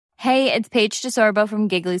Hey, it's Paige DeSorbo from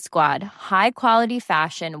Giggly Squad. High quality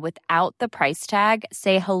fashion without the price tag.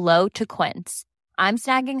 Say hello to Quince. I'm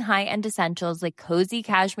snagging high-end essentials like cozy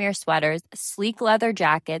cashmere sweaters, sleek leather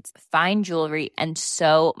jackets, fine jewelry, and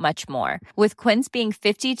so much more. With Quince being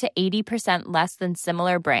 50 to 80% less than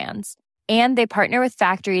similar brands. And they partner with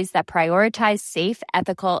factories that prioritize safe,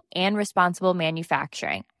 ethical, and responsible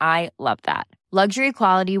manufacturing. I love that. Luxury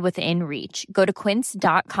quality within reach. Go to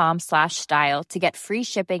quince.com/style to get free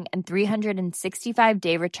shipping and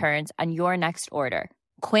 365-day returns on your next order.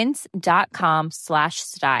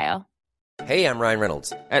 Quince.com/style. Hey, I'm Ryan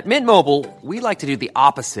Reynolds. At Mint Mobile, we like to do the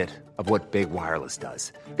opposite of what Big Wireless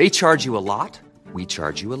does. They charge you a lot, we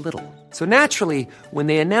charge you a little. So naturally, when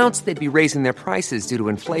they announced they'd be raising their prices due to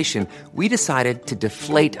inflation, we decided to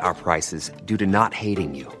deflate our prices due to not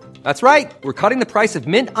hating you. That's right. We're cutting the price of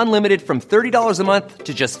Mint Unlimited from $30 a month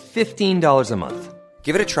to just $15 a month.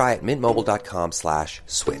 Give it a try at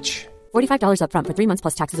mintmobile.com/switch. $45 up front for 3 months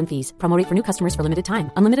plus taxes and fees. Promo rate for new customers for limited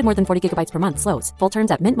time. Unlimited more than 40 gigabytes per month. Slows full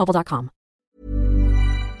terms at mintmobile.com.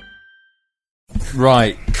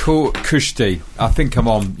 Right, cool. Kushti, I think I'm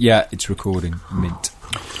on. Yeah, it's recording. Mint.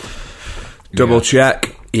 Double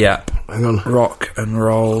check. Yep. Hang on. Rock and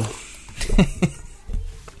roll.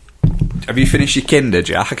 Have you finished your Kinder,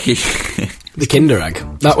 Jack? The Kinder Egg.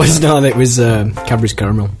 That was Cadbury's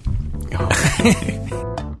Caramel. Oh.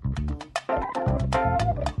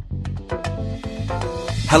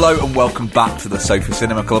 Hello and welcome back to the Sofa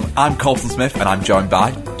Cinema Club. I'm Colton Smith and I'm joined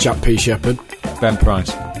by Jack P. Shepherd. Ben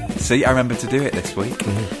Price. See, I remembered to do it this week.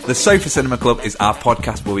 Mm-hmm. The Sofa Cinema Club is our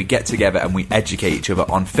podcast where we get together and we educate each other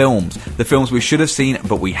on films. The films we should have seen,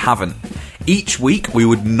 but we haven't. Each week, we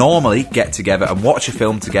would normally get together and watch a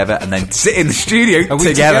film together and then sit in the studio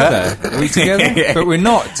together. Are we together? But we're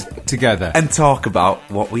not together. And talk about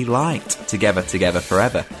what we liked. Together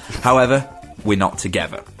forever. However, we're not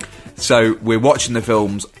together. So we're watching the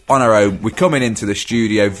films on our own. We're coming into the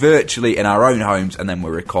studio virtually in our own homes and then we're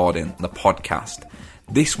recording the podcast.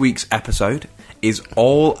 This week's episode is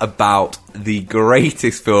all about the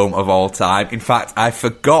greatest film of all time. In fact, I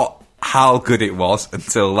forgot how good it was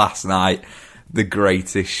until last night, The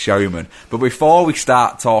Greatest Showman. But before we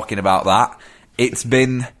start talking about that, it's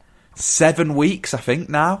been 7 weeks, I think,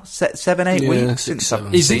 now. 8 weeks since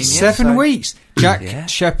I've Is seen it 7 weeks? Jack Yeah.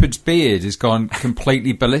 Shepherd's beard has gone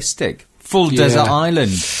completely ballistic. Full desert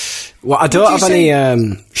island. Well, I don't have any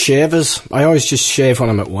shavers. I always just shave when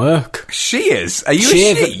I'm at work. Shears? Are you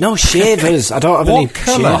a she? No, shavers. I don't have any What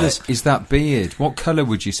colour shavers. is that beard? What colour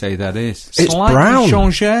would you say that is? It's Slightly brown.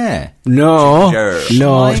 Changé. No, Ginger.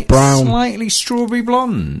 it's brown. Slightly strawberry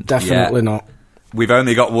blonde. Definitely not. We've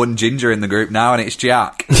only got one ginger in the group now, and it's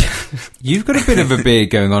Jack. You've got a bit of a beard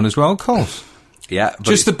going on as well, Coles. Yeah, but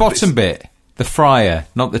Just the bottom bit. The fryer,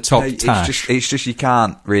 not the top tash. It's just you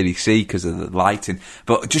can't really see because of the lighting.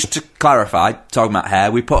 But just to clarify, talking about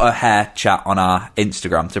hair, we put a hair chat on our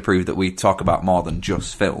Instagram to prove that we talk about more than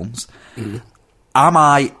just films. Mm. Am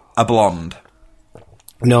I a blonde?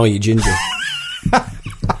 No, you ginger.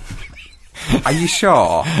 Are you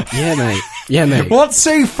sure? Yeah, mate. What's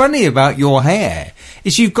so funny about your hair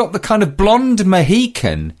is you've got the kind of blonde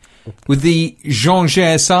Mohican with the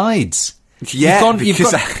Jean-Gere sides. Yeah,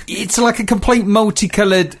 it's like a complete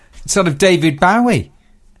multicoloured sort of David Bowie.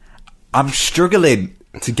 I'm struggling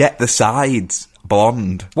to get the sides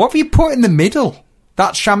blonde. What have you put in the middle?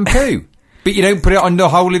 That's shampoo. But you don't put it on the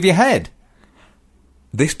whole of your head.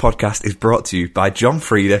 This podcast is brought to you by John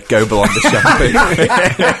Frieda, Go Blonde Shampoo.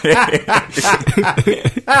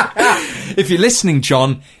 If you're listening,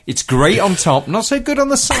 John, it's great on top, not so good on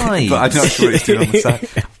the side. But I'm not sure what it's doing on the side.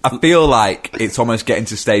 I feel like it's almost getting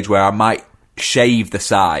to a stage where I might shave the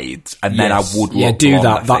sides and then I would look do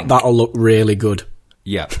blonde, that. That'll look really good.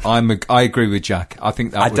 Yeah, I agree with Jack. I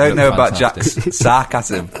think that. I don't know about fantastic. Jack's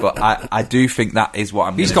sarcasm, but I do think that is what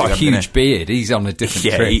I'm. He's got a huge beard. He's on a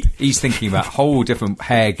different trip. He's thinking about a whole different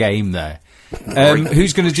hair game there.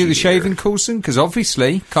 Who's going to do the shaving, Coulson? Because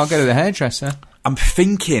obviously can't go to the hairdresser. I'm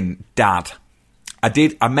thinking, Dad.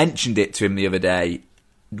 I mentioned it to him the other day.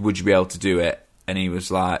 Would you be able to do it? And he was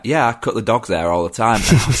like, yeah, I cut the dogs there all the time.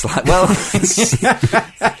 And I was like, well,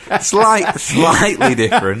 slightly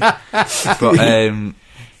different. But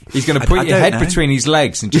he's going to put your head between his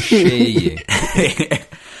legs and just shear you.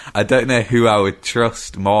 I don't know who I would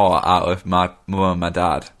trust more out of my mum and my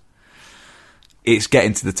dad. It's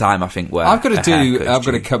getting to the time, I think, where I've got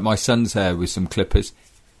to cut my son's hair with some clippers.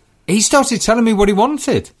 He started telling me what he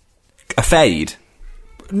wanted. A fade?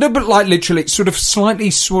 No, but like literally, slightly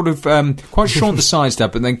quite short on the sides there,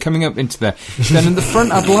 but then coming up into there. Then in the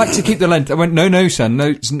front, I'd like to keep the length. I went, no, son,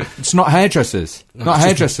 no, it's not hairdressers. Not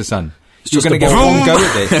hairdresser, son. You're going to get one go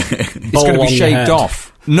at this. It's going to be shaved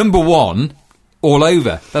off. Number 1, all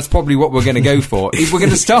over. That's probably what we're going to go for. If we're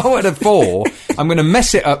going to start at a 4, I'm going to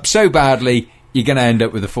mess it up so badly, you're going to end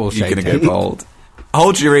up with a 4 shaved. You're going to go bald.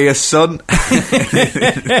 Hold your ears, son.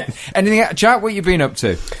 Anything, Jack, what you been up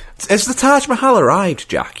to? Has the Taj Mahal arrived,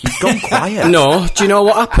 Jack? You've gone quiet. No, do you know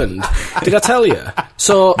what happened? Did I tell you?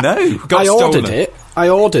 So No. I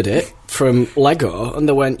ordered it from Lego, and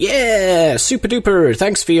they went, yeah, super duper,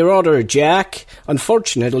 thanks for your order, Jack.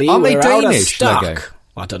 Unfortunately, Are they we're out of Danish, stock. Lego?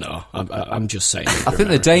 I don't know. I'm just saying. I think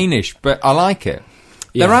they're Danish, but I like it.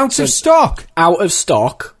 Yeah, They're out so of stock. Out of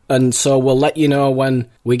stock, and so we'll let you know when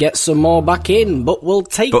we get some more back in, but we'll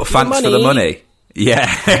take But thanks for the money.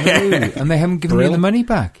 Yeah. And they haven't given me the money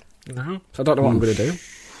back. No, so I don't know what I'm going to do.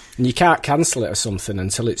 And you can't cancel it or something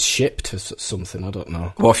until it's shipped or something, I don't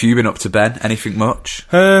know. What have you been up to, Ben? Anything much?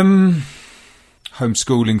 Homeschooling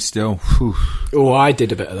still. Whew. Oh, I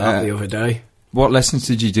did a bit of that the other day. What lessons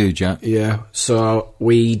did you do, Jack? Yeah, so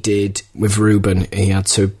we did with Ruben. He had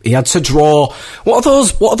to draw. What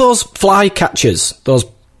are those fly catchers? Those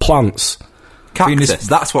plants. Cactus. Venus-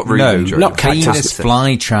 That's what Ruben drew. not cactus. Venus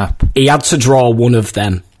flytrap. He had to draw one of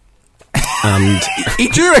them. And He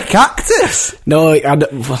drew a cactus. no, he's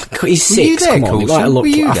you 6. there, Come on, Coulson? like, look. Were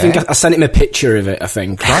you I think there? I sent him a picture of it. I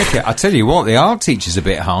think. Like it. I tell you what, the art teacher's a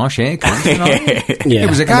bit harsh here. Yeah, It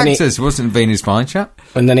was a and then cactus, it wasn't a Venus flytrap.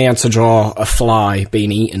 And then he had to draw a fly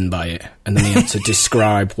being eaten by it, and then he had to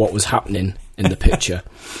describe what was happening in the picture.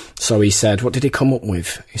 So he said, what did he come up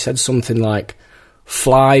with? He said something like,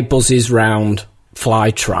 fly buzzes round, fly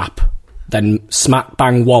trap, then smack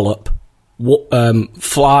bang wallop,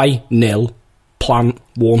 fly nil, plant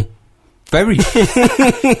 1. Very,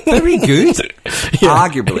 very good.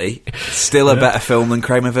 Arguably, still a better film than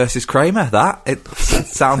Kramer versus Kramer. It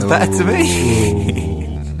sounds better to me.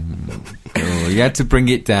 Oh, you had to bring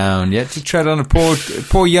it down. You had to tread on a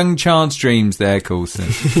poor young child's dreams there, Coulson.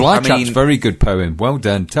 Flytrap's very good poem. Well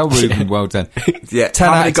done. Tell Ruben, well done. Yeah, 10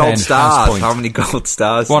 how out many of 10, gold house stars? point. How many gold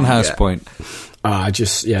stars? 1 did you house get? point. I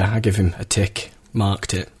give him a tick,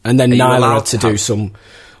 marked it. And then Are you Nyla allowed had to to do have- some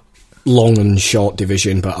long and short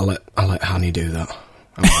division, but I'll let Hanny do that.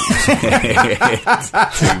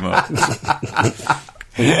 Too much.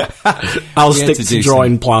 I'll We had stick to to do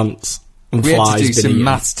drawing plants and We had flies. to do being some eaten.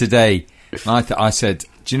 maths today. And I said,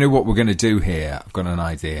 do you know what we're going to do here? I've got an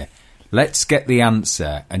idea. Let's get the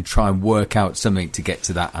answer and try and work out something to get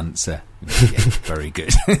to that answer. Yeah, very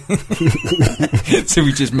good. So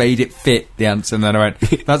we just made it fit the answer, and then I went,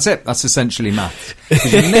 that's it. That's essentially maths.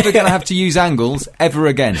 Because you're never going to have to use angles ever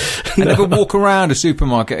again. I never walk around a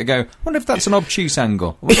supermarket and go, I wonder if that's an obtuse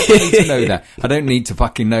angle. I wonder if I need to know that. I don't need to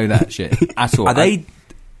fucking know that shit at all. Are they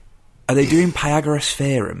doing Pythagoras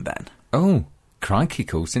theorem, Ben? Oh, crikey,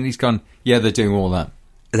 Coulson. He's gone, yeah, they're doing all that.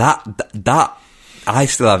 That I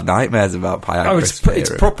still have nightmares about Pythagoras theorem.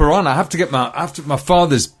 It's proper on. I have to get my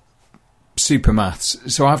father's super maths,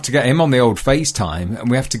 so I have to get him on the old FaceTime, and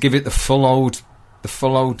we have to give it the full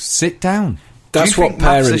old sit down. That's Do you what think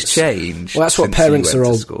maths parents has changed. Well, that's what since you parents went are to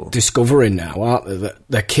all school? discovering now, aren't they? That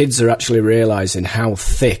their kids are actually realising how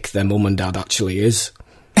thick their mum and dad actually is.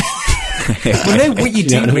 Well, no, what you You know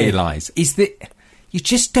do what I mean? realise is that you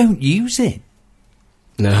just don't use it.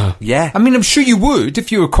 No. Yeah. I mean, I'm sure you would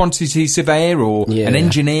if you were a quantity surveyor or Yeah. an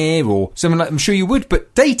engineer or something like that. I'm sure you would,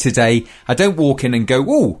 but day to day, I don't walk in and go,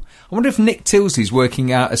 oh, I wonder if Nick Tilsley's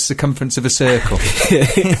working out a circumference of a circle.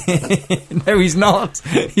 No, he's not.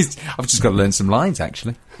 I've just got to learn some lines,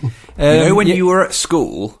 actually. You know when yeah. you were at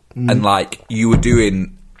school and like you were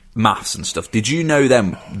doing maths and stuff, did you know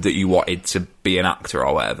then that you wanted to be an actor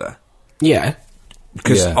or whatever? Yeah.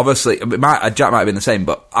 Because Yeah. obviously, Jack might have been the same,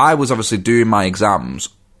 but I was obviously doing my exams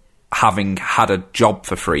having had a job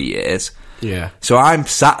for 3 years. Yeah. So I'm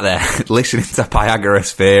sat there listening to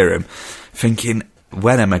Pythagoras theorem thinking,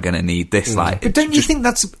 when am I going to need this? Like, But don't you think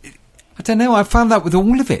that's... I don't know, I found that with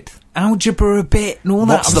all of it. Algebra a bit and all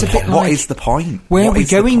that. what's I was the a bit po- what like, is the point? where What are we is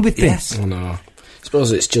the going po- with this? I know. I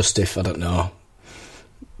suppose it's just if, I don't know,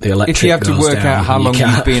 the electric If you have to goes work down, out how long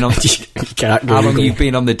can't- you've been on... you can't How long Google. you've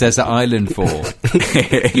been on the desert island for?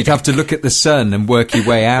 You'd have to look at the sun and work your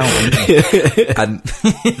way out. wouldn't you? And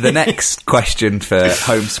the next question for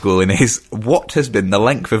homeschooling is, what has been the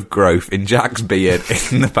length of growth in Jack's beard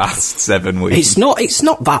in the past 7 weeks? It's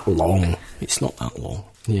not that long. It's not that long.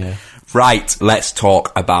 Yeah. Right, let's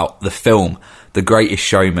talk about the film, The Greatest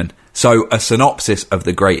Showman. So, a synopsis of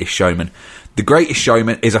The Greatest Showman. The Greatest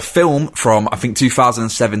Showman is a film from, I think,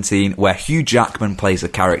 2017, where Hugh Jackman plays the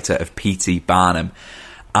character of P.T. Barnum.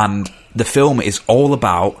 And the film is all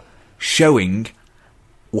about showing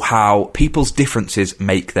how people's differences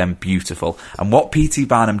make them beautiful. And what P.T.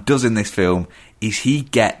 Barnum does in this film is he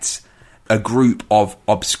gets a group of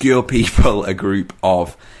obscure people, a group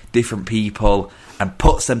of different people, and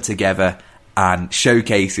puts them together and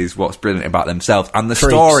showcases what's brilliant about themselves. And the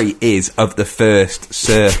story is of the first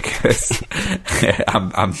circus.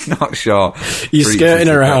 I'm not sure. You're skirting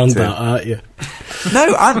around that, aren't you?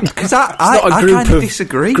 No, because I kind of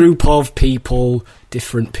disagree. Group of people,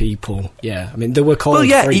 different people. Yeah, I mean, they were called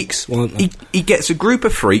freaks, weren't they? He gets a group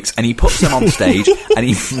of freaks and he puts them on stage and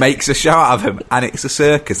he makes a show out of them, and it's a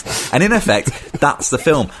circus. And in effect, that's the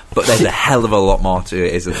film. But there's a hell of a lot more to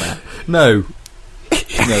it, isn't there? No,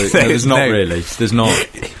 there's not really. There's not.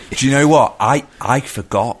 Do you know what? I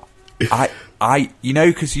forgot. You know,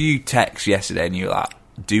 because you text yesterday and you were like,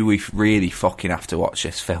 do we really fucking have to watch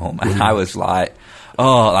this film? And I was like,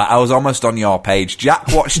 I was almost on your page. Jack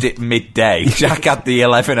watched it midday. Jack had the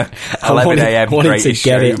 11 a.m. greatest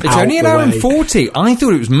show. It's only an hour and 40. I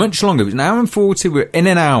thought it was much longer. It was an hour and 40. We're in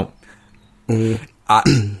and out.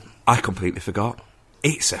 I completely forgot.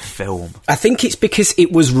 It's a film. I think it's because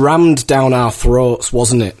it was rammed down our throats,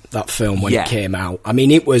 wasn't it, that film, when it came out? I mean,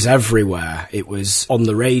 it was everywhere. It was on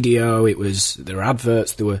the radio, there were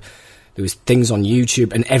adverts, there was things on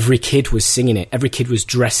YouTube, and every kid was singing it. Every kid was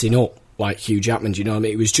dressing up like Hugh Jackman, do you know what I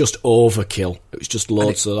mean? It was just overkill. It was just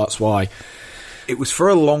loads, so that's why. It was for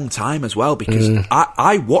a long time as well, because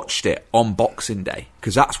I watched it on Boxing Day,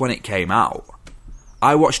 because that's when it came out.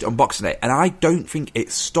 I watched it on Boxing Day, and I don't think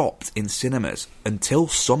it stopped in cinemas until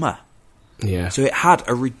summer. Yeah. So it had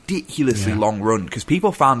a ridiculously long run, because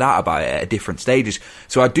people found out about it at different stages.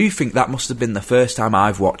 So I do think that must have been the first time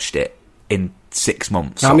I've watched it in 6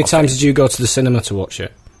 months. How many times did you go to the cinema to watch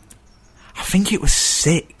it? I think it was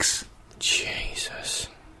 6. Jesus.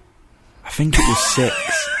 I think it was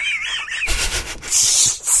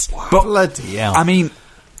 6. But bloody hell. I mean,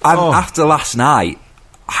 after last night,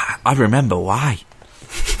 I remember why.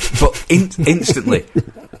 But instantly,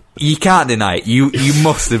 you can't deny it. You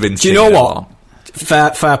must have been. Do you know what?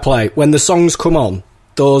 Fair play. When the songs come on,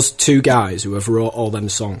 those two guys who have wrote all them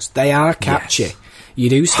songs, they are catchy. Yes. You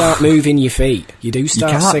do start moving your feet. You do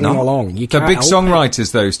start singing along. They're big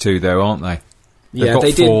songwriters, those two, though, aren't they? Yeah,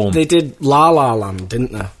 they did. They did La La Land,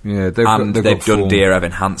 didn't they? Yeah, they've done Dear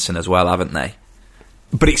Evan Hansen as well, haven't they?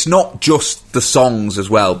 But it's not just the songs as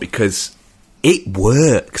well, because it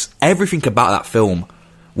works. Everything about that film.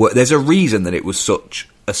 There's a reason that it was such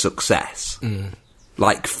a success.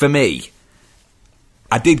 Like, for me,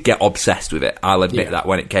 I did get obsessed with it, I'll admit that,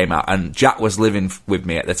 when it came out. And Jack was living with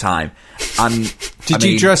me at the time. And Did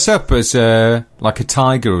you dress up as like a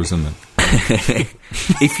tiger or something?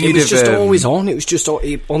 It was just always on. It was just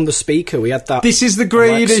on the speaker. We had that. This is the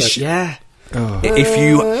greatest. Yeah. Oh. If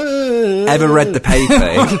you ever read the paper...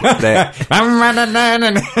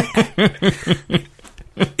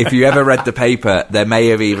 If you ever read the paper, there may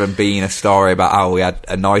have even been a story about how we had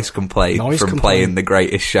a noise complaint playing The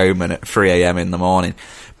Greatest Showman at 3 a.m. in the morning.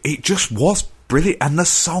 It just was brilliant. And the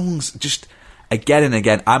songs, just again and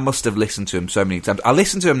again, I must have listened to them so many times. I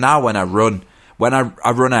listen to them now when I run. When I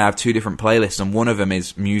run, I have 2 different playlists, and one of them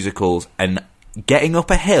is musicals. And getting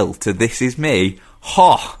up a hill to This Is Me,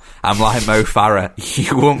 I'm like Mo Farah.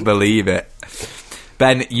 You won't believe it.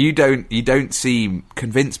 Ben, you don't seem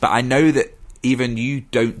convinced, but I know that even you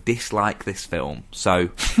don't dislike this film, so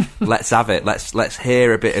let's have it. Let's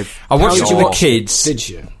hear a bit of. I watched it with the kids. Did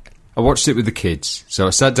you? I watched it with the kids, so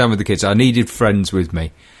I sat down with the kids. I needed friends with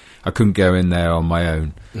me. I couldn't go in there on my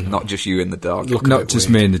own. Not just you and the dog. Not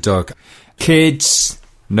just me and the dog. Kids,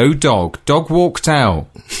 no dog. Dog walked out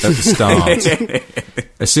at the start.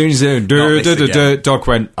 As soon as the dog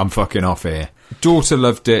went, I'm fucking off here. Daughter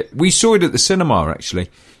loved it. We saw it at the cinema, actually.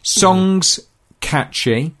 Songs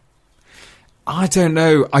catchy. I don't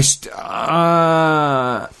know.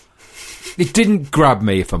 It didn't grab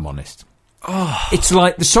me, if I'm honest. It's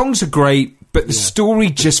like the songs are great, but the story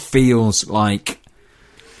just feels like.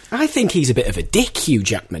 I think he's a bit of a dick, Hugh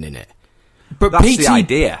Jackman, in it. But that's the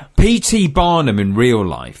idea. P.T. Barnum in real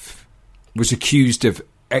life was accused of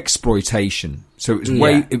exploitation, so it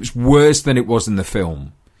was it was worse than it was in the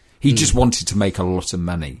film. He just wanted to make a lot of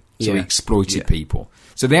money, so he exploited people.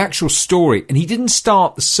 So the actual story, and he didn't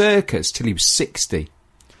start the circus till he was 60.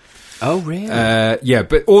 Oh, really? Yeah,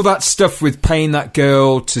 but all that stuff with paying that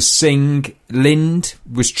girl to sing, Lind,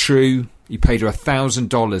 was true. He paid her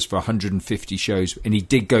 $1,000 for 150 shows, and he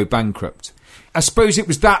did go bankrupt. I suppose it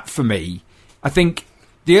was that for me. I think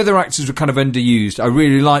the other actors were kind of underused. I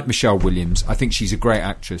really like Michelle Williams. I think she's a great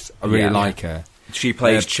actress. I really like her. She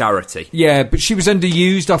plays Charity. Yeah, but she was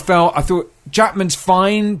underused. I thought Jackman's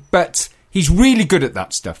fine, but he's really good at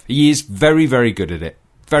that stuff. He is very, very good at it.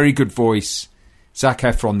 very good voice. Zac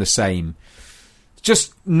Efron the same.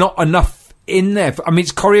 Just not enough in there. I mean,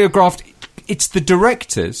 it's choreographed. It's the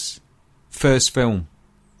director's first film.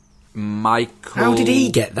 Michael... How did he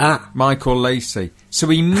get that? Michael Lacey. So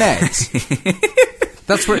he met...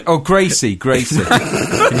 That's where... Oh, Gracie. Can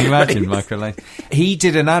you imagine, Michael Lacey? He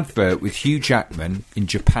did an advert with Hugh Jackman in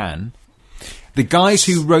Japan. The guys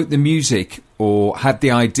who wrote the music or had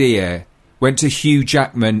the idea went to Hugh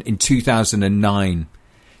Jackman in 2009.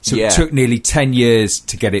 So it took nearly 10 years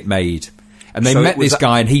to get it made. And they met this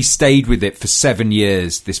guy and he stayed with it for 7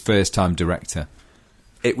 years, this first-time director.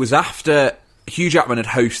 It was after Hugh Jackman had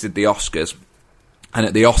hosted the Oscars, and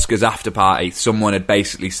at the Oscars after party, someone had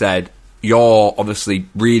basically said, you're obviously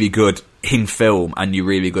really good in film and you're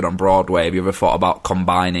really good on Broadway. Have you ever thought about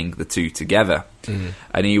combining the two together?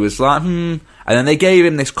 And he was like, And then they gave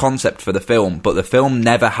him this concept for the film, but the film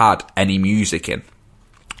never had any music in.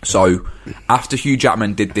 So after Hugh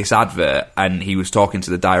Jackman did this advert and he was talking to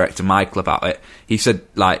the director Michael about it, he said,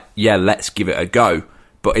 like, yeah, let's give it a go.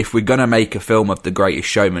 But if we're going to make a film of The Greatest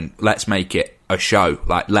Showman, let's make it a show.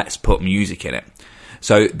 Like, let's put music in it.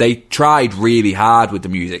 So they tried really hard with the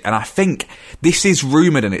music. And I think this is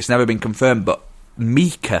rumoured and it's never been confirmed, but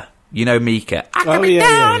Mika, you know Mika? I can be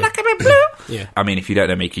down, I can be blue. Yeah. I mean, if you don't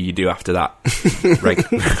know Mika, you do after that.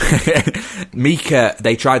 Mika,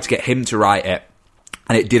 they tried to get him to write it,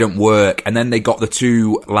 and it didn't work. And then they got the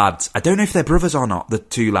two lads, I don't know if they're brothers or not, the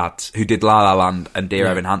two lads who did La La Land and Dear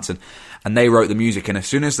Evan Hansen, and they wrote the music. And as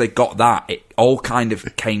soon as they got that, it all kind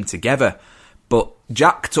of came together. But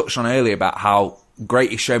Jack touched on earlier about how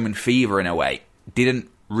Greatest Showman fever, in a way, didn't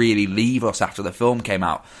really leave us after the film came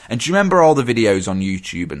out. And do you remember all the videos on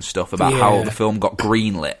YouTube and stuff about how the film got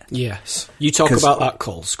greenlit? Yes. You talk about that,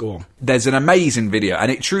 Coles. Go on. There's an amazing video,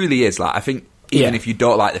 and it truly is. Like, I think even if you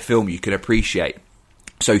don't like the film, you can appreciate.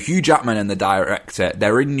 So Hugh Jackman and the director,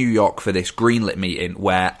 they're in New York for this greenlit meeting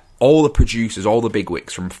where all the producers, all the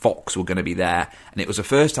bigwigs from Fox were going to be there, and it was the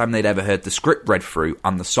first time they'd ever heard the script read through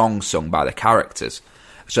and the songs sung by the characters.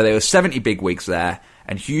 So there were 70 bigwigs there,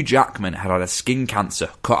 and Hugh Jackman had a skin cancer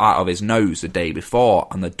cut out of his nose the day before,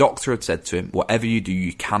 and the doctor had said to him, whatever you do,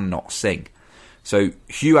 you cannot sing. So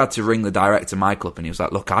Hugh had to ring the director, Michael, up, and he was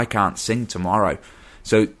like, look, I can't sing tomorrow.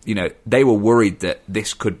 So, you know, they were worried that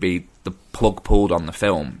this could be the plug pulled on the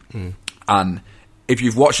film. And if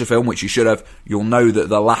you've watched the film, which you should have, you'll know that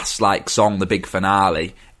the last, like, song, the big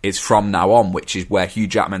finale, is From Now On, which is where Hugh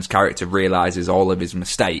Jackman's character realises all of his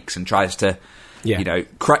mistakes and tries to, you know,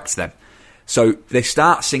 correct them. So they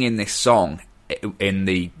start singing this song in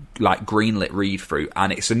the, like, greenlit read-through,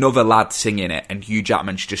 and it's another lad singing it, and Hugh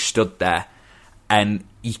Jackman's just stood there. And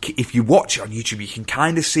if you watch it on YouTube, you can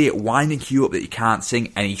kind of see it winding Hugh up that he can't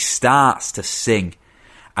sing, and he starts to sing.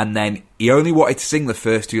 And then he only wanted to sing the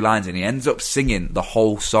first two lines, and he ends up singing the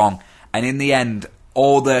whole song. And in the end,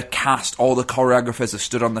 all the cast, all the choreographers are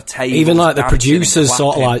stood on the table. Even, like, the producers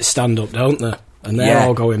sort of, like, stand up, don't they? And they're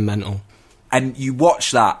all going mental. And you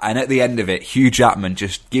watch that, and at the end of it, Hugh Jackman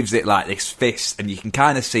just gives it, like, this fist, and you can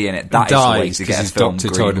kind of see in it that is the way to get a film his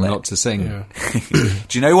doctor told him not to sing. Yeah.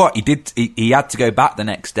 Do you know what? He had to go back the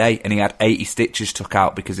next day, and he had 80 stitches took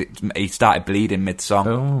out because he started bleeding mid-song.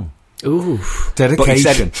 Oh. Ooh.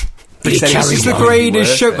 Dedication. But he said This is the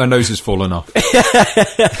greatest show. My nose has fallen off.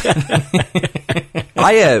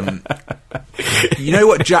 You know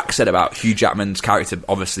what Jack said about Hugh Jackman's character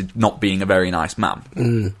obviously not being a very nice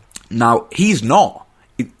man? Now, he's not.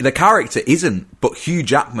 The character isn't, but Hugh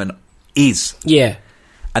Jackman is. Yeah.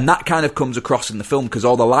 And that kind of comes across in the film because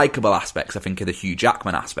all the likeable aspects, I think, are the Hugh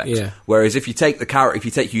Jackman aspects. Yeah. Whereas if you take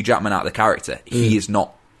Hugh Jackman out of the character, he is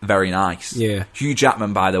not very nice. Yeah. Hugh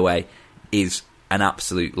Jackman, by the way, is an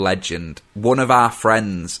absolute legend. One of our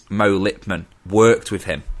friends, Mo Lipman, worked with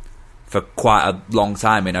him for quite a long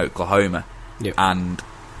time in Oklahoma. Yep. And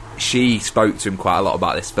she spoke to him quite a lot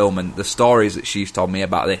about this film and the stories that she's told me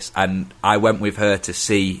about this. And I went with her to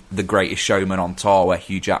see The Greatest Showman on tour, where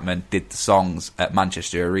Hugh Jackman did the songs at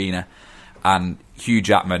Manchester Arena. And Hugh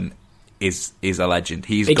Jackman is a legend.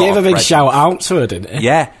 He gave a big shout out to her, didn't he?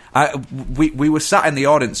 Yeah. We were sat in the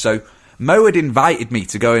audience, so Mo had invited me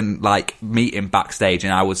to go and, like, meet him backstage,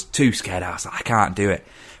 and I was too scared. I was like, I can't do it.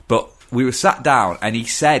 But we were sat down, and he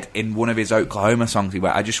said in one of his Oklahoma songs, he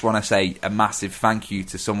went, I just want to say a massive thank you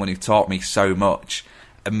to someone who taught me so much,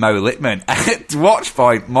 Mo Lipman. At watch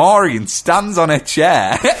point, Maureen stands on a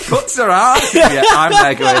chair, puts her arms in the air. I'm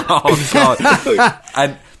there going, oh, God.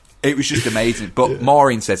 And it was just amazing. But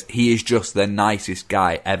Maureen says he is just the nicest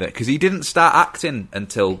guy ever, because he didn't start acting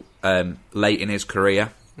until late in his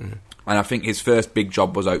career. And I think his first big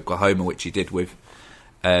job was Oklahoma, which he did with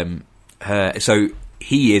her. So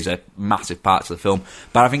he is a massive part of the film.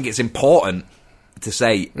 But I think it's important to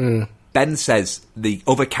say, Ben says the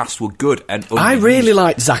other cast were good. And I really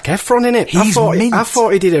liked Zac Efron in it. I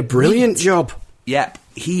thought he did a brilliant job. Yep,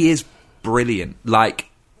 he is brilliant. Like,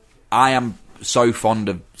 I am so fond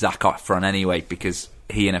of Zac Efron anyway, because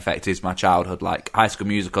he, in effect, is my childhood. Like, High School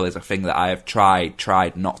Musical is a thing that I have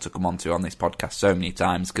tried not to come onto on this podcast so many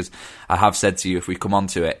times, because I have said to you, if we come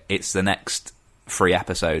onto it, it's the next 3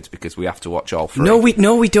 episodes, because we have to watch all 3. No, we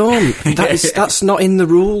don't. That's not in the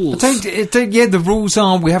rules. The rules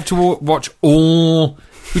are we have to watch all...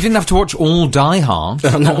 We didn't have to watch all Die Hard,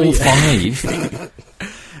 all 5,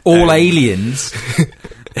 all Aliens,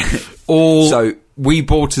 all We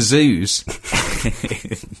Bought a Zoos.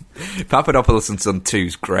 Papadopoulos and Son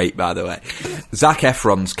 2's great, by the way. Zac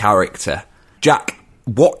Efron's character. Jack,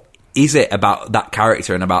 what is it about that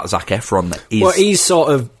character and about Zac Efron that is...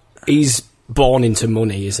 Well, he's born into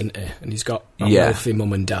money, isn't he? And he's got a wealthy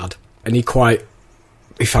mum and dad. And he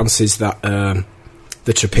fancies that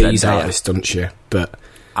the trapeze artist, doesn't she? But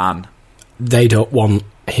Anne. They don't want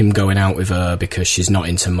him going out with her because she's not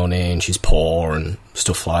into money and she's poor and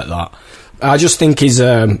stuff like that. I just think he's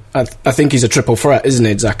I think he's a triple threat, isn't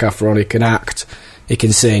he, Zac Efron? He can act, he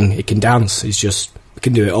can sing, he can dance. He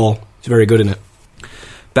can do it all. He's very good in it.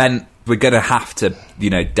 Ben, we're going to have to,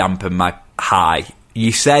 dampen my high.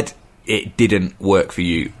 You said it didn't work for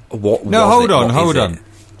you. Hold on.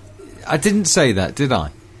 I didn't say that, did I?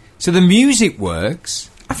 So the music works.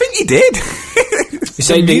 I think you did. He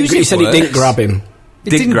said it didn't grab him. It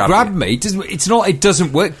didn't grab me. It's not. It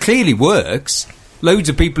doesn't work. Clearly works. Loads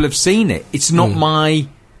of people have seen it. It's not my...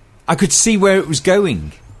 I could see where it was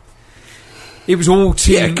going. It was all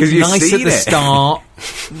too nice at the start.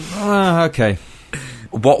 Okay.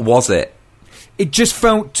 What was it? It just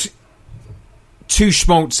felt too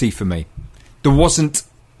schmaltzy for me. There wasn't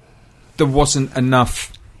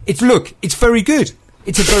enough... It's very good.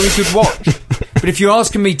 It's a very good watch. But if you're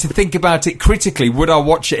asking me to think about it critically, would I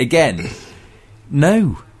watch it again?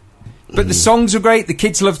 No. But the songs are great. The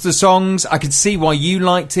kids loved the songs. I could see why you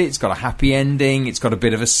liked it. It's got a happy ending. It's got a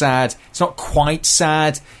bit of a sad. It's not quite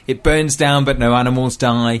sad. It burns down, but no animals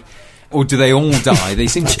die. Or do they all die? They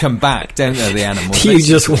seem to come back, don't they, the animals? You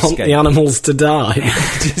just want the animals to die.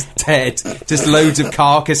 Just dead. Just loads of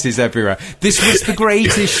carcasses everywhere. This was the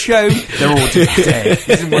greatest show. They're all just dead.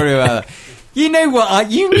 Don't worry about that. You knew what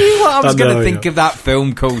I was going to think of that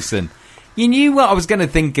film, Coulson. You knew what I was going to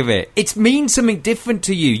think of it. It means something different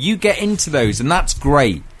to you. You get into those, and that's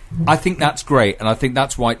great. I think that's great, and I think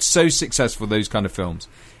that's why it's so successful, those kind of films.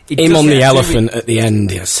 Him on the elephant at the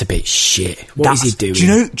end, it's a bit shit. What is he doing?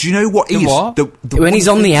 Do you know what is... When he's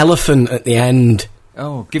on the elephant at the end,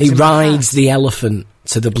 he rides the elephant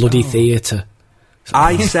to the bloody theatre.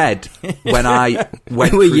 I said, when I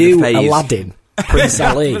went through the phase... Aladdin? Prince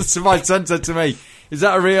Ali? My son said to me, is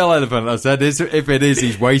that a real elephant? I said, if it is,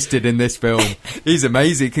 he's wasted in this film. He's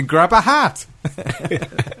amazing. He can grab a hat.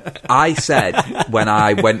 I said, when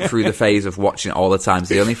I went through the phase of watching it all the time,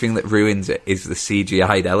 the only thing that ruins it is the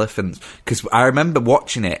CGI'd elephants. Because I remember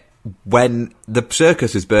watching it when the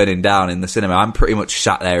circus was burning down in the cinema. I'm pretty much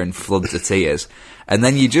sat there in floods of tears. And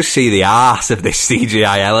then you just see the arse of this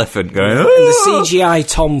CGI elephant going... And the CGI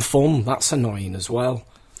Tom Thumb, that's annoying as well.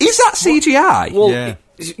 Is that CGI? Well,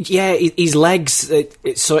 yeah, his legs...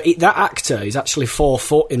 that actor is actually 4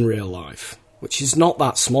 foot in real life, which is not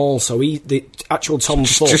that small, so the actual Tom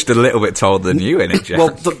Thumb... Just a little bit taller than you, innit, Jeff?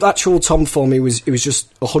 Well, the actual Tom Thumb, he was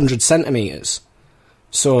just 100 centimetres.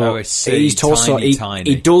 So he's tiny.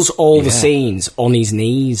 He does all the scenes on his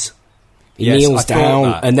knees. He kneels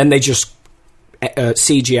down, and then they just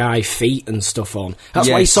CGI feet and stuff on. That's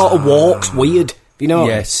why he sort of walks weird, you know?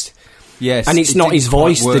 Yes. And it's not his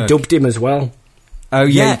voice, they dubbed him as well. Oh,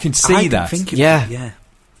 yeah, you can see that. Yeah.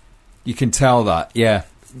 You can tell that, yeah.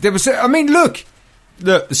 There was... I mean, look,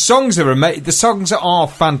 the songs are amazing. The songs are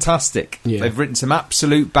fantastic. Yeah. They've written some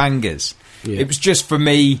absolute bangers. Yeah. It was just, for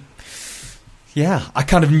me... Yeah, I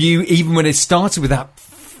kind of knew, even when it started with that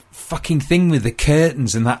fucking thing with the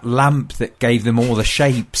curtains and that lamp that gave them all the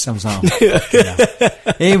shapes, I was like,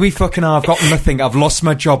 here we fucking are, I've got nothing, I've lost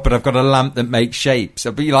my job, but I've got a lamp that makes shapes.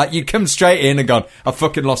 I'd be like, you'd come straight in and gone, I've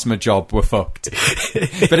fucking lost my job, we're fucked.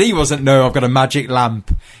 But he wasn't, no, I've got a magic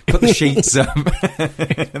lamp, put the sheets up,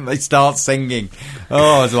 and they start singing.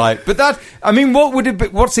 Oh, I was like, but that, I mean,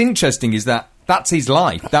 what's interesting is that that's his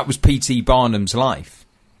life, that was P.T. Barnum's life.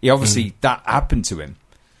 He obviously, that happened to him.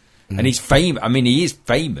 And he's famous. I mean, he is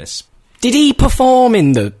famous. Did he perform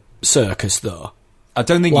in the circus, though? I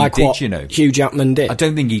don't think he did, you know. Hugh Jackman did? I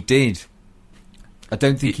don't think he did. I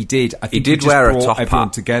think he did wear a top everyone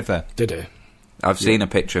hat together. Did he? I've seen a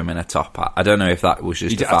picture of him in a top hat. I don't know if that was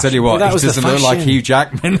just a fashion. I'll tell you what, That he was the doesn't look like fashion. Hugh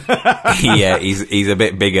Jackman. Yeah, he's a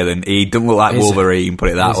bit bigger than... He doesn't look like Is he? Wolverine, put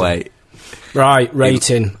it that way. Right,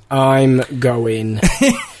 rating. I'm going...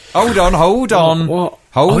 Hold on. What?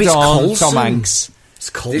 Hold it's on, Coulson. Tom Hanks. It's He's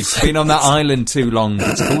Coulson. been on that island too long.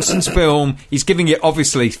 It's Coulson's film. He's giving it,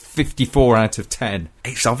 obviously, 54 out of 10.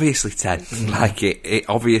 It's obviously 10. Like, it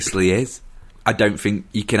obviously is. I don't think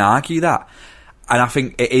you can argue that. And I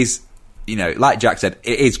think it is, you know, like Jack said,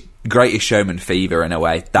 it is Greatest Showman fever in a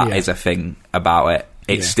way. That is a thing about it.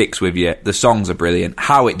 It sticks with you. The songs are brilliant.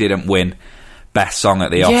 How it didn't win Best Song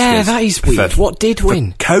at the Oscars. Yeah, that is weird. What did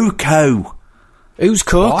win? Coco. Who's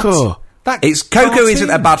Coco? It's Coco isn't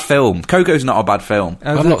a bad film. Coco's not a bad film.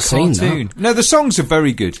 I've not seen that. No, the songs are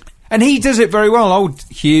very good. And he does it very well. Old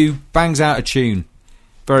Hugh bangs out a tune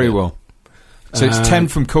very well. So it's 10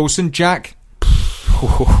 from Coulson. Jack?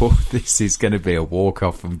 This is going to be a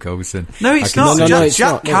walk-off from Coulson. No, it's I can not. see No, it. it's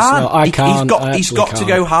Jack not. No, can't. it's not. I can't. I He's actually got to can't.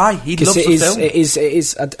 go high. He loves the film. It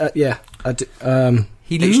is. Yeah.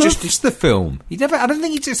 He It's loves just- the film. He never. I don't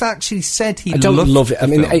think he just actually said he I don't loved love it. I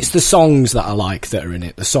the mean, film. it's the songs that I like that are in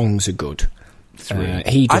it. The songs are good.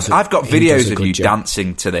 He does. I've got he does videos a of good you job.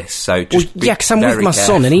 dancing to this, so Well, just be yeah, because I'm with very my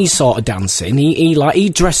son and careful. he's sort of dancing. He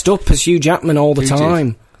dressed up as Hugh Jackman all the Who did?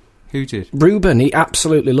 time. Who did? Reuben, he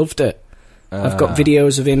absolutely loved it. I've got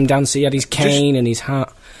videos of him dancing. He had his cane and his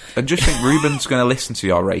hat. And just think Ruben's going to listen to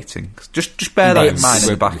your ratings. Just bear that in It's- mind in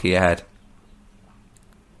the back of your head.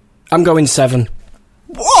 I'm going 7.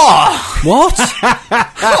 What? What?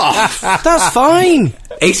 That's fine.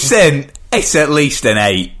 It's at least an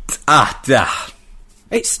 8. Ah.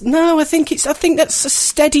 I think that's a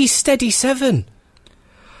steady 7.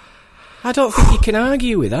 I don't think you can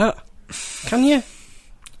argue with that. Can you?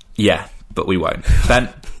 Yeah, but we won't. Ben,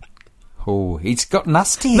 Oh, it's got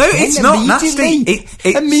nasty. No, again, it's not nasty. immediately.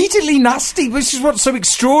 It's- Immediately nasty, which is what's so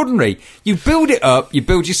extraordinary. You build it up, you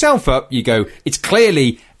build yourself up, you go, it's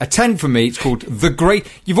clearly a 10 for me. It's called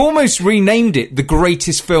You've almost renamed it The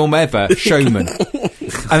Greatest Film Ever, Showman.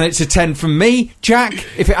 And it's a 10 from me. Jack,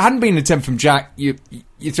 if it hadn't been a 10 from Jack, you're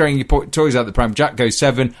throwing your toys out the pram. Jack goes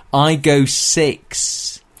 7, I go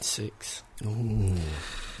 6. 6.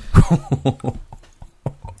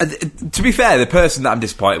 to be fair, the person that I'm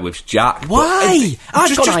disappointed with is Jack. Why?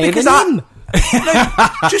 I've got higher because than him.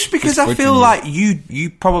 Just because I feel like you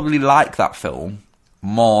probably like that film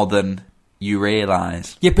more than you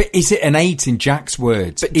realise. Yeah, but is it an 8 in Jack's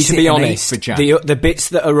words? But Is to it be an 8 honest, for Jack? the bits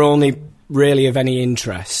that are only really of any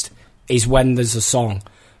interest is when there's a song,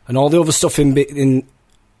 and all the other stuff in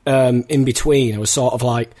between. I was sort of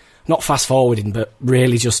like not fast forwarding, but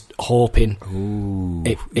really just hoping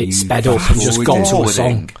it sped up and just got to a fast-forwarding?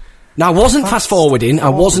 song. No, I wasn't fast forwarding. I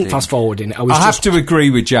wasn't fast forwarding. I was. I just, have to agree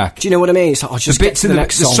with Jack. Do you know what I mean? It's like, I'll just The get bits to of the the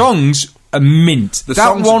next the song. songs are mint. The That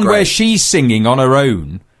songs are one where great. she's singing on her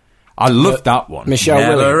own, I love that one. Michelle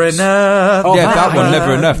Never Williams. enough. Oh, Yeah, that one,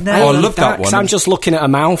 Never Enough. Never Oh, I love that 'cause one. I'm just looking at her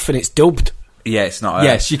mouth and it's dubbed. Yeah, it's not.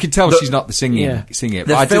 Yes, you can tell The- she's not the singing Yeah. it, The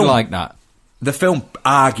but I do film- like that. The film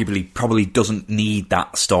arguably probably doesn't need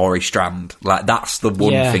that story strand. Like, that's the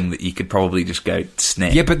one Yeah. thing that you could probably just go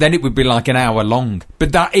snip. Yeah, but then it would be like an hour long.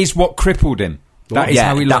 But that is what crippled him. That is Yeah,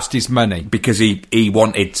 how he that- lost his money. because he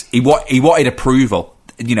wanted approval.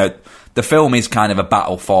 You know, the film is kind of a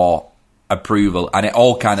battle for approval, and it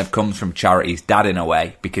all kind of comes from Charity's dad in a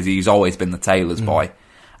way, because he's always been the tailor's boy,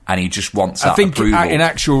 and he just wants that I think approval. in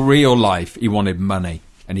actual real life, he wanted money,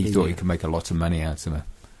 and he thought he could make a lot of money out of it.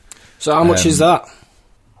 So how much is that?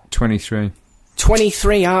 23.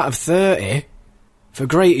 23 out of 30 for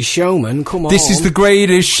Greatest Showman. Come on. This is the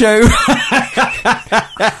greatest show.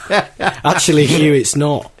 Actually, Hugh, it's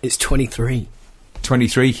not. It's 23.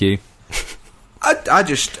 23, Hugh. I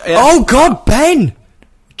just Oh God, Ben!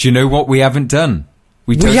 Do you know what we haven't done?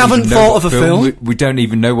 don't haven't even know thought what of a film? We don't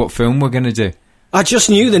even know what film we're going to do. I just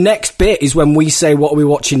knew the next bit is when we say what are we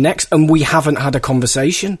watching next, and we haven't had a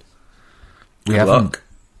conversation. We Good haven't. luck.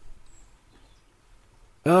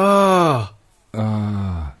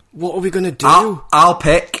 What are we going to do? I'll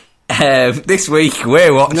pick. This week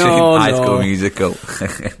we're watching No, High School no. Musical.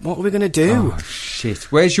 What are we going to do? Oh,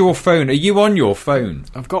 shit. Where's your phone? Are you on your phone?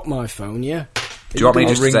 I've got my phone, yeah. Do you want me I'll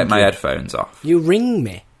just to ring take my you. headphones off? You ring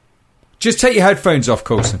me. Just take your headphones off,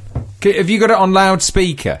 Coulson. Have you got it on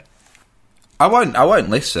loudspeaker? I won't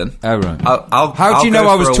listen. Oh, right. How do you know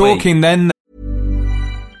I was talking then?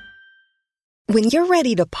 When you're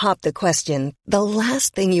ready to pop the question, the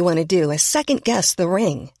last thing you want to do is second-guess the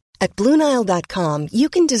ring. At BlueNile.com, you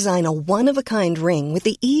can design a one-of-a-kind ring with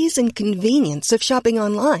the ease and convenience of shopping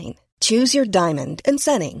online. Choose your diamond and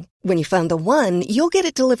setting. When you find the one, you'll get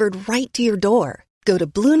it delivered right to your door. Go to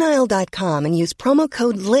BlueNile.com and use promo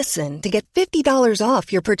code LISTEN to get $50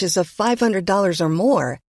 off your purchase of $500 or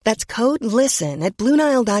more. That's code LISTEN at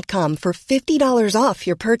BlueNile.com for $50 off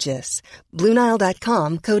your purchase.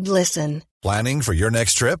 BlueNile.com, code LISTEN. Planning for your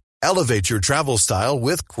next trip? Elevate your travel style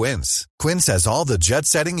with Quince. Quince has all the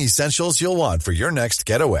jet-setting essentials you'll want for your next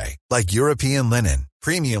getaway, like European linen,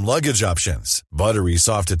 premium luggage options, buttery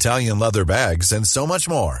soft Italian leather bags, and so much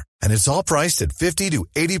more. And it's all priced at 50 to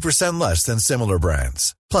 80% less than similar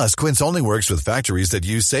brands. Plus, Quince only works with factories that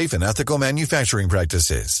use safe and ethical manufacturing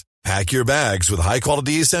practices. Pack your bags with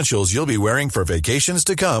high-quality essentials you'll be wearing for vacations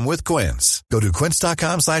to come with Quince. Go to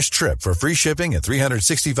quince.com/trip for free shipping and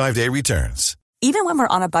 365-day returns. Even when we're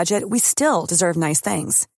on a budget, we still deserve nice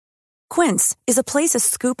things. Quince is a place to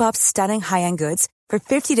scoop up stunning high-end goods for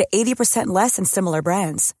 50 to 80% less than similar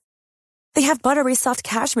brands. They have buttery soft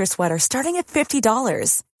cashmere sweaters starting at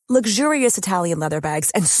 $50, luxurious Italian leather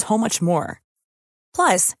bags, and so much more.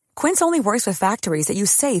 Plus, Quince only works with factories that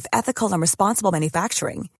use safe, ethical, and responsible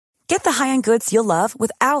manufacturing. Get the high-end goods you'll love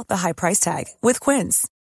without the high price tag with Quince.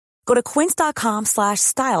 Go to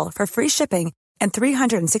quince.com/style for free shipping and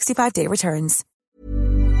 365-day returns.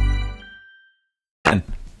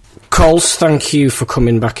 Coles, thank you for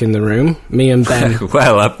coming back in the room. Me and Ben...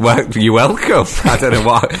 well, you're welcome. I don't know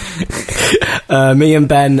why. Me and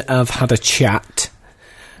Ben have had a chat,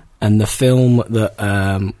 and the film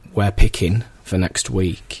that we're picking for next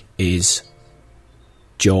week is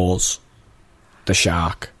Jaws, the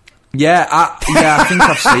shark. Yeah, I think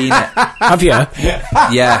I've seen it. Have you?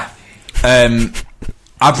 Yeah.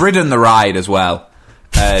 I've ridden the ride as well.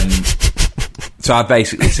 So I've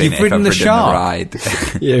basically seen it. You've ridden the shark? Ride.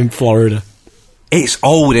 Yeah, in Florida. It's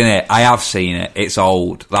old, innit? I have seen it. It's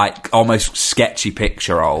old. Like, almost sketchy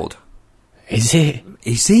picture old. Is it?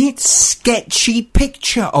 Is it sketchy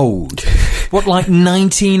picture old? What, like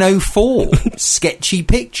 1904? Sketchy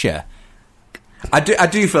picture? I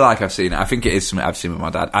do feel like I've seen it. I think it is something I've seen with my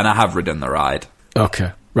dad. And I have ridden the ride.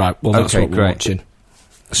 Okay, right. Well, that's what we're watching.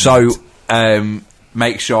 So,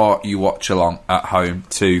 make sure you watch along at home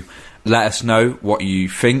too. Let us know what you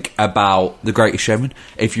think about The Greatest Showman.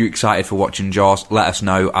 If you're excited for watching Jaws, let us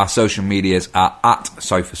know. Our social medias are at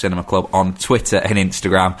Sofa Cinema Club on Twitter and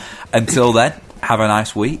Instagram. Until then, have a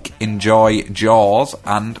nice week. Enjoy Jaws,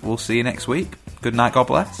 and we'll see you next week. Good night, God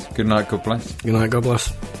bless. Good night, God bless. Good night, God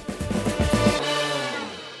bless.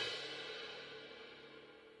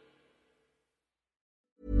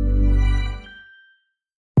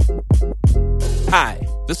 Hi,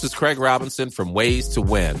 this is Craig Robinson from Ways to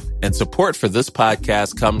Win, and support for this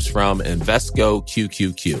podcast comes from Invesco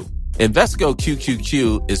QQQ. Invesco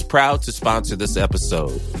QQQ is proud to sponsor this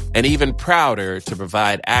episode, and even prouder to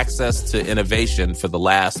provide access to innovation for the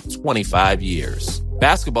last 25 years.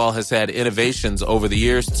 Basketball has had innovations over the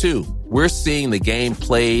years, too. We're seeing the game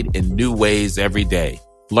played in new ways every day.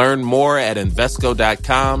 Learn more at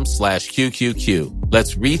Invesco.com/QQQ.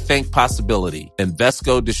 Let's rethink possibility.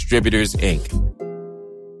 Invesco Distributors, Inc.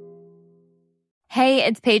 Hey,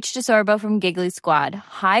 it's Paige DeSorbo from Giggly Squad.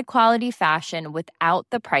 High quality fashion without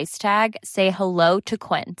the price tag. Say hello to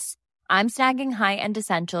Quince. I'm snagging high-end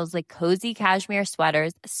essentials like cozy cashmere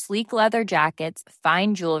sweaters, sleek leather jackets,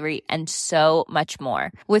 fine jewelry, and so much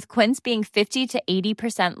more. With Quince being 50 to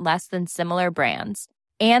 80% less than similar brands.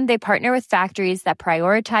 And they partner with factories that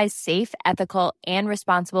prioritize safe, ethical, and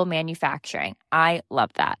responsible manufacturing. I love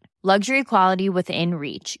that. Luxury quality within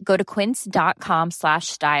reach. Go to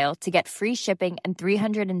quince.com/style to get free shipping and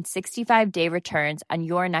 365-day returns on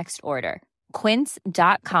your next order.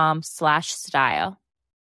 Quince.com/style.